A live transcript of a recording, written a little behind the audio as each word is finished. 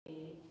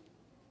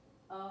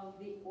of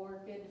the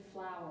orchid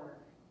flower.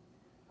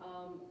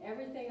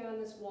 Everything on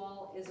this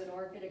wall is an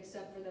orchid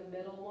except for the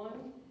middle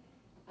one.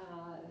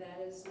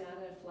 That is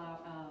not a flower,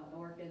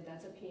 orchid,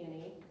 that's a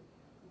peony.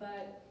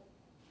 But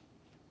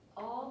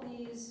all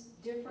these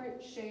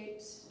different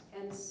shapes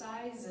and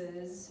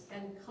sizes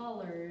and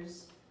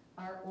colors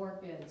are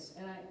orchids.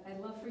 And I'd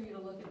love for you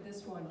to look at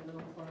this one a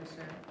little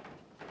closer.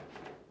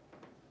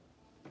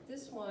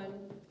 This one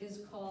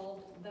is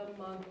called the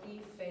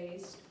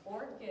monkey-faced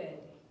orchid.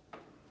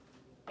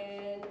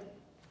 And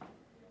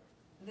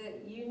the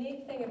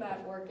unique thing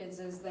about orchids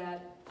is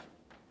that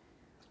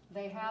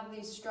they have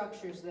these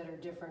structures that are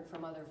different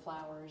from other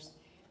flowers.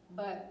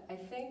 But I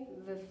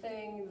think the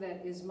thing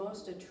that is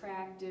most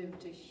attractive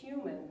to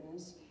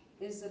humans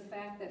is the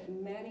fact that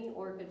many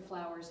orchid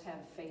flowers have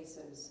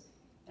faces.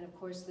 And of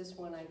course, this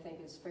one I think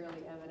is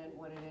fairly evident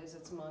what it is.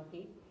 It's a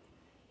monkey.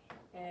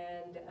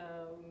 And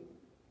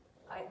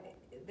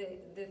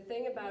the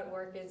thing about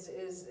orchids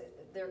is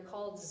they're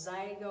called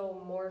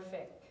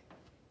zygomorphic,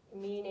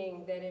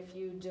 meaning that if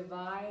you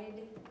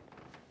divide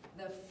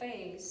the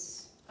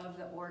face of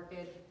the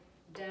orchid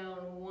down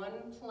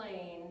one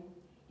plane,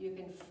 you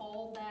can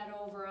fold that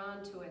over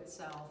onto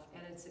itself,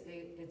 and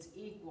it's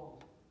equal,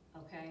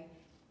 okay?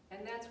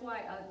 And that's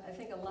why I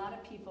think a lot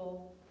of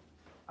people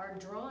are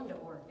drawn to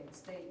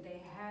orchids.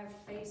 They have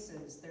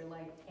faces. They're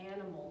like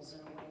animals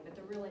in a way, but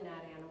they're really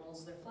not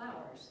animals. They're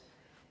flowers.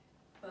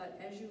 But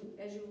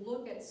as you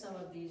look at some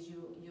of these,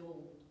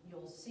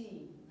 you'll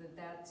see that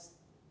that's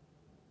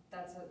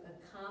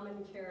a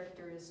common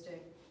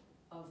characteristic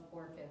of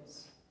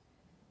orchids.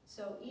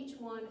 So each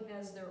one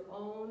has their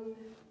own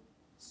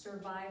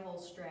survival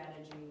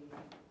strategy,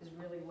 is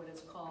really what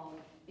it's called,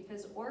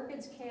 because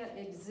orchids can't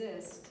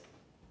exist,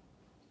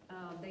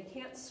 they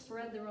can't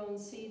spread their own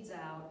seeds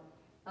out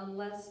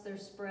unless they're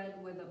spread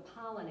with a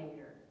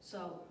pollinator.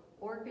 So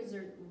orchids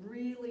are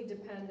really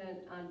dependent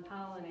on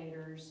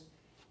pollinators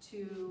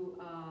to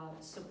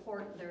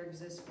support their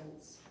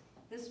existence.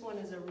 This one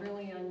is a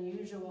really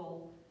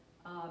unusual,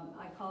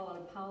 I call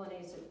it a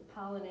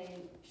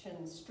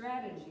pollination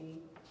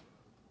strategy.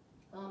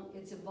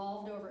 It's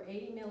evolved over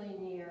 80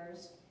 million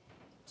years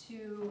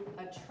to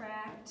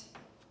attract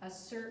a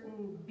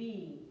certain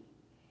bee.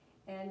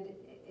 And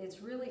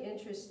it's really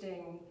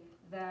interesting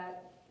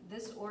that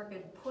this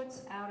orchid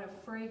puts out a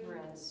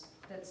fragrance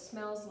that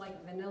smells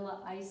like vanilla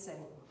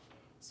icing.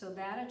 So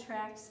that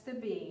attracts the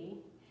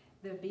bee.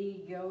 The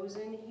bee goes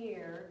in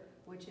here,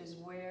 which is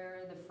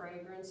where the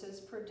fragrance is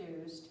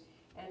produced,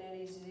 and then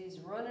he's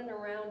running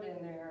around in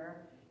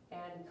there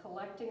and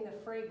collecting the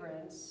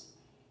fragrance.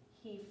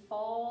 He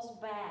falls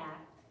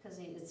back, because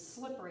it's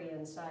slippery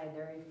inside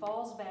there. He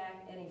falls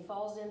back and he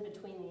falls in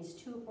between these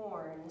two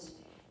horns,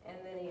 and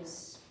then he's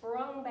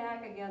sprung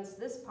back against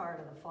this part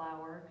of the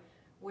flower,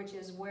 which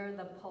is where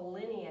the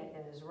pollinia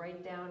is,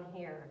 right down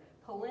here.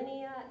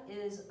 Pollinia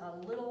is a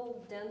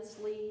little dense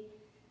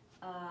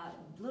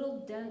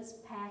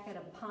packet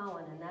of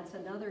pollen, and that's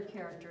another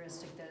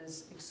characteristic that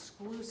is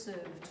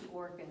exclusive to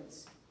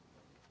orchids.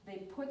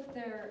 They've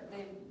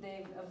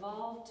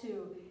evolved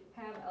to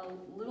have a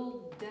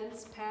little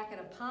dense packet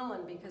of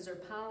pollen because their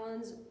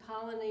pollen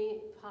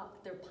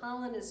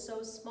is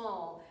so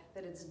small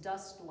that it's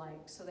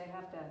dust-like. So they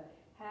have to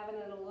have it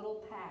in a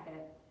little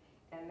packet,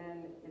 and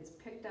then it's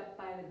picked up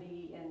by the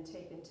bee and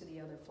taken to the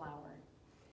other flower.